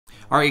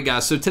Alright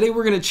guys, so today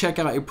we're going to check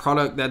out a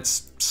product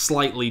that's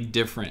slightly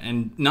different,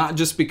 and not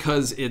just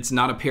because it's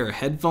not a pair of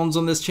headphones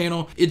on this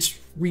channel, it's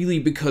really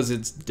because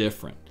it's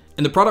different.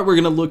 And the product we're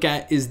going to look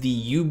at is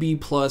the UB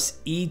Plus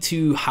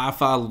E2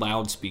 Hi-Fi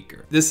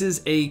loudspeaker. This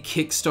is a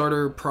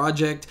Kickstarter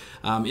project.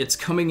 It's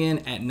coming in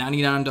at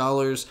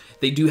 $99.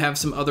 They do have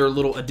some other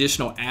little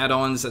additional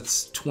add-ons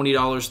that's $20,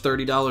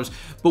 $30,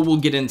 but we'll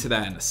get into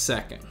that in a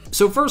second.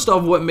 So first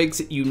off, what makes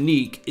it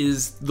unique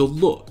is the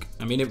look.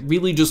 I mean, it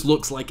really just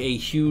looks like a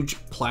huge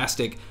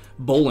plastic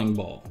bowling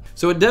ball.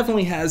 So it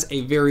definitely has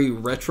a very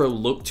retro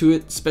look to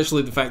it,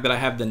 especially the fact that I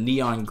have the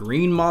neon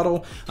green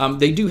model.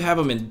 They do have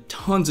them in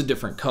tons of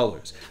different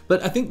colors,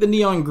 but I think the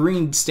neon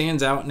green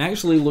stands out and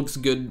actually looks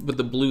good with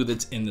the blue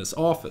that's in this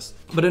office.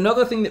 But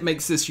another thing that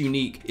makes this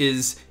unique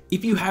is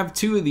if you have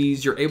two of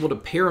these, you're able to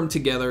pair them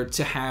together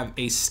to have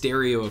a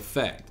stereo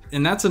effect.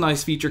 And that's a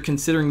nice feature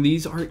considering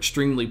these are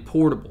extremely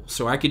portable.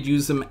 So I could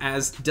use them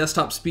as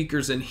desktop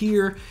speakers in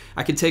here.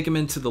 I could take them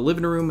into the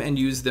living room and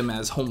use them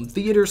as home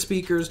theater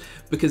speakers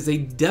because they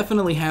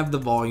definitely have the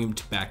volume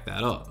to back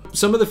that up.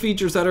 Some of the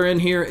features that are in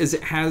here is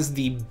it has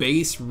the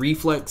bass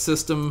reflex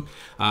system.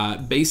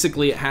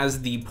 Basically it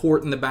has the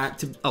port in the back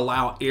to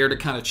allow air to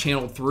kind of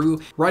channel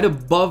through. Right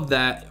above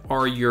that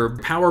are your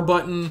power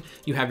button.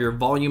 You have your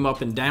volume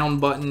up and down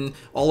button.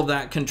 All of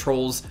that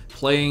controls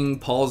playing,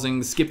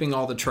 pausing, skipping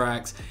all the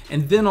tracks.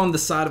 And then on the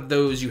side of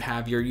those, you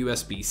have your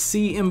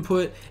USB-C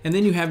input, and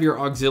then you have your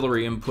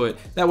auxiliary input.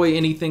 That way,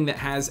 anything that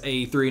has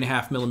a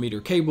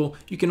 3.5mm cable,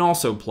 you can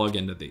also plug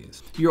into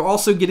these. You're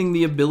also getting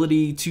the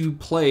ability to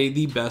play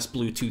the best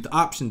Bluetooth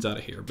options out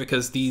of here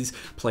because these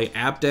play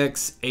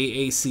aptX,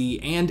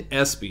 AAC, and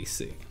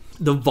SBC.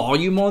 The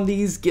volume on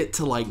these get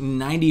to like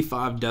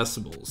 95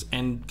 decibels,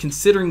 and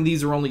considering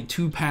these are only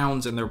 2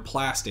 pounds and they're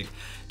plastic,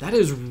 that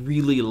is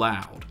really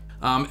loud.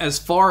 As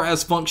far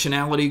as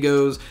functionality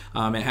goes,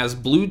 it has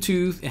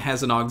Bluetooth, it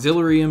has an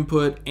auxiliary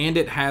input, and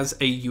it has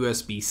a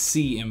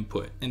USB-C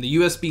input. And the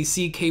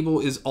USB-C cable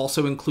is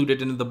also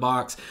included into the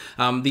box.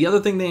 The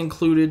other thing they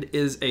included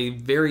is a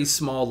very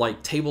small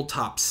like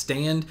tabletop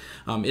stand.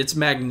 It's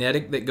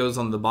magnetic that goes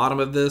on the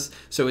bottom of this,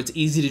 so it's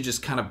easy to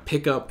just kind of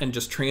pick up and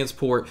just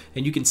transport,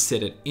 and you can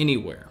sit it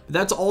anywhere.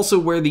 That's also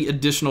where the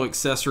additional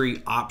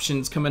accessory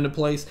options come into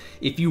place.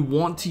 If you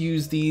want to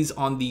use these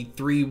on the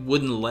 3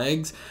 wooden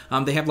legs,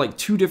 they have like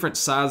 2 different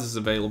sizes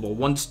available.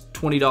 One's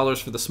 $20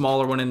 for the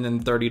smaller one and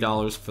then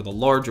 $30 for the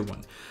larger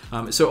one.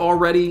 So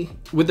already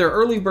with their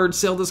early bird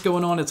sale that's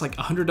going on, it's like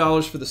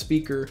 $100 for the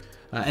speaker,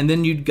 and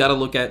then you've got to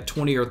look at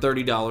 $20 or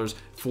 $30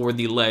 for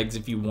the legs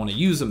if you want to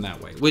use them that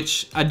way,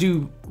 which I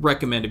do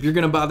recommend. If you're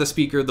going to buy the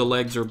speaker, the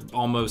legs are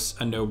almost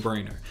a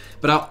no-brainer.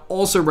 But I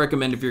also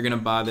recommend if you're going to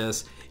buy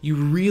this, you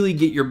really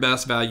get your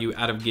best value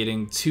out of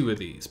getting 2 of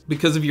these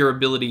because of your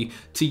ability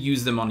to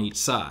use them on each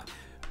side.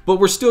 But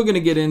we're still going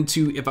to get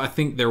into if I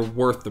think they're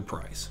worth the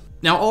price.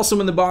 Now also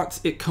in the box,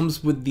 it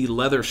comes with the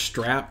leather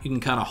strap. You can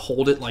kind of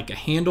hold it like a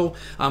handle.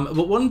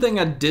 But one thing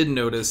I did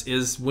notice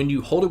is when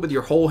you hold it with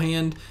your whole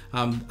hand,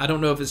 I don't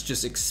know if it's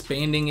just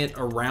expanding it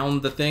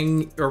around the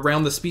thing,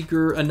 around the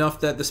speaker enough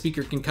that the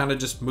speaker can kind of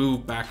just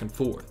move back and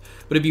forth.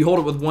 But if you hold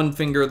it with one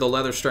finger, the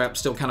leather strap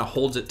still kind of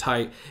holds it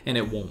tight and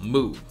it won't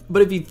move.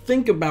 But if you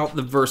think about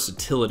the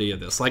versatility of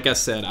this, like I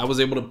said, I was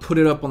able to put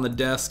it up on the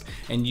desk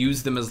and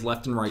use them as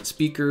left and right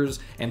speakers,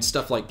 and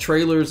stuff like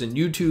trailers and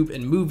YouTube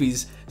and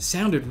movies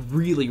sounded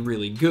really,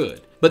 really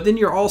good. But then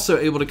you're also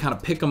able to kind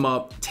of pick them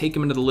up, take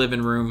them into the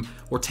living room,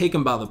 or take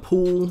them by the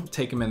pool,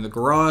 take them in the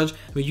garage.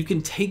 I mean, you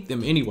can take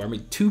them anywhere. I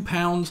mean, 2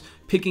 pounds,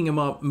 picking them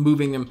up,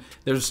 moving them,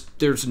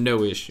 there's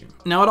no issue.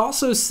 Now it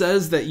also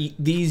says that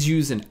these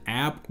use an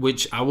app,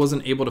 which I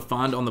wasn't able to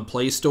find on the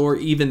Play Store,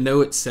 even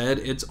though it said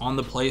it's on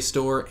the Play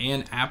Store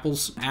and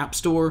Apple's App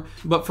Store.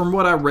 But from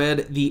what I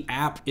read, the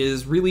app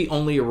is really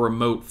only a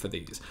remote for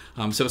these.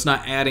 So it's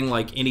not adding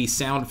like any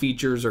sound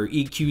features or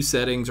EQ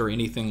settings or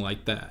anything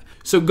like that.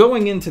 So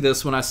going into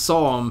this, when I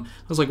saw them,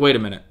 I was like, wait a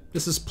minute.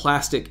 This is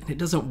plastic and it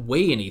doesn't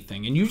weigh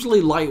anything. And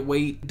usually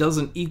lightweight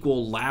doesn't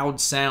equal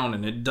loud sound,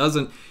 and it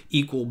doesn't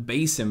equal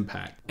bass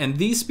impact. And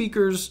these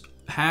speakers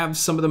have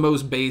some of the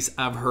most bass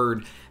I've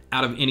heard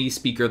out of any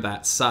speaker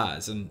that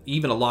size, and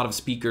even a lot of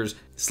speakers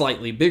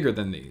slightly bigger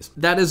than these.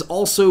 That is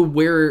also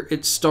where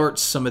it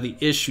starts some of the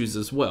issues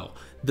as well.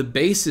 The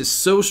bass is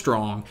so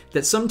strong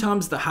that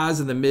sometimes the highs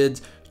and the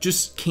mids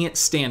just can't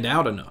stand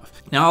out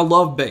enough. Now I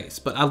love bass,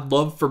 but I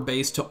love for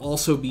bass to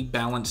also be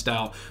balanced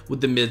out with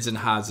the mids and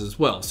highs as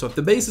well. So if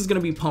the bass is going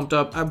to be pumped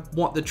up, I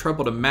want the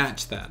treble to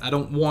match that. I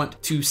don't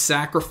want to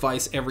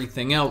sacrifice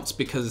everything else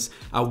because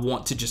I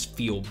want to just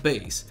feel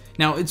bass.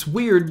 Now it's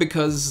weird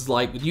because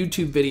like with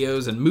YouTube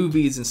videos and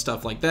movies and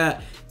stuff like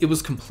that, it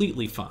was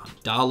completely fine.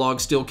 Dialogue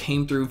still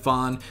came through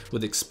fine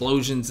with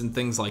explosions and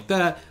things like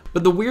that.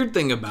 But the weird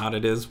thing about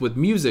it is with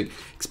music,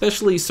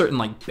 especially certain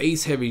like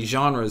bass heavy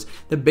genres,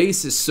 the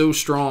bass is so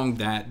strong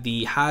that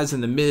the highs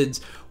and the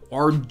mids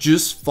are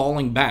just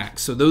falling back.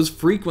 So those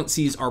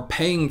frequencies are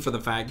paying for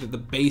the fact that the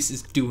bass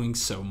is doing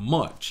so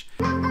much.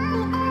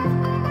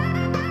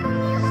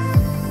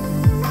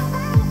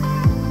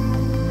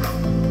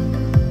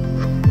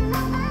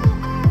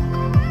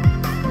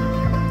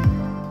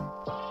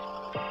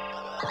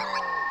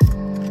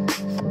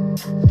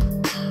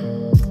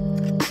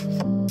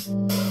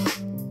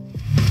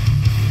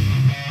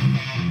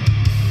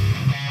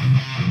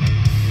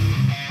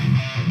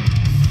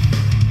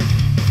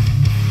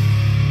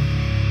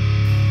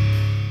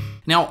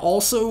 Now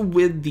also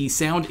with the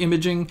sound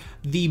imaging,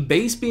 the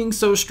bass being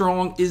so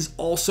strong is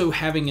also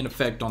having an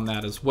effect on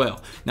that as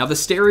well. Now the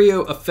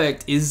stereo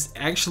effect is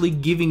actually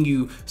giving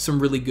you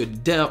some really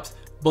good depth,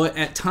 but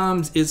at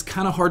times it's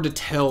kind of hard to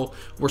tell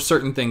where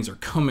certain things are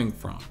coming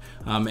from.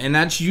 And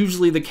that's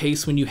usually the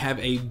case when you have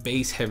a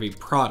bass heavy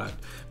product,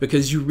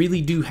 because you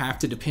really do have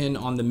to depend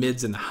on the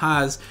mids and the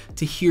highs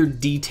to hear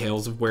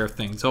details of where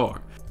things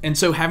are. And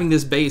so having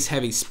this bass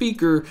heavy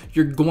speaker,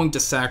 you're going to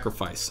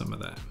sacrifice some of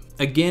that.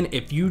 Again,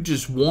 if you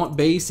just want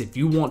bass, if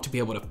you want to be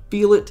able to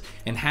feel it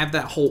and have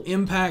that whole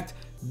impact,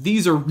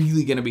 these are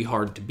really going to be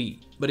hard to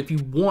beat. But if you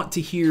want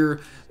to hear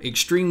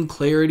extreme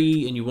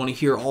clarity and you want to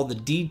hear all the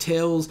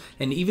details,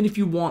 and even if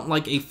you want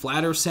like a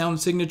flatter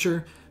sound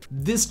signature,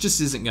 this just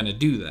isn't going to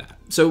do that.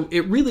 So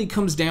it really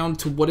comes down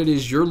to what it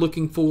is you're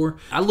looking for.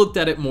 I looked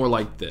at it more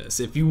like this.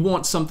 If you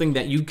want something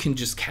that you can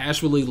just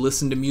casually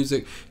listen to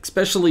music,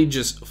 especially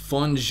just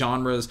fun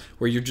genres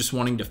where you're just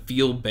wanting to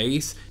feel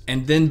bass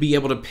and then be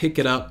able to pick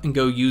it up and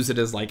go use it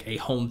as like a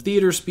home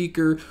theater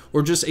speaker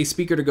or just a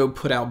speaker to go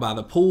put out by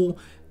the pool,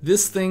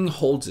 this thing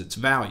holds its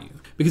value.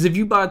 Because if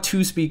you buy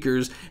 2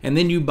 speakers and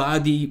then you buy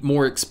the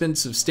more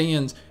expensive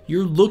stands,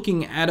 you're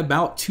looking at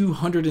about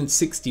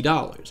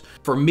 $260.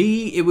 For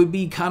me, it would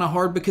be kind of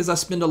hard because I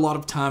spend a lot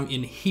of time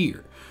in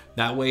here.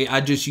 That way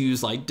I just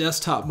use like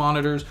desktop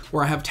monitors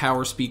or I have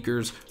tower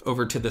speakers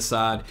over to the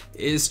side.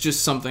 It's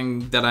just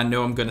something that I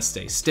know I'm gonna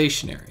stay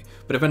stationary.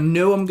 But if I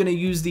know I'm gonna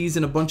use these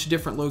in a bunch of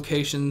different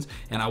locations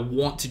and I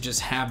want to just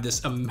have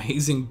this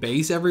amazing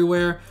bass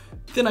everywhere,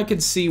 then I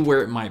could see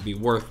where it might be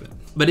worth it.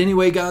 But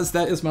anyway, guys,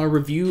 that is my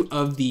review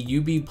of the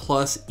UB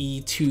Plus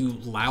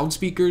E2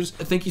 loudspeakers.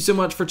 Thank you so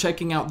much for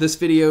checking out this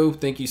video.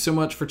 Thank you so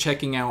much for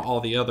checking out all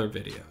the other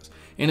videos.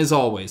 And as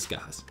always,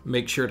 guys,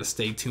 make sure to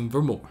stay tuned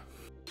for more.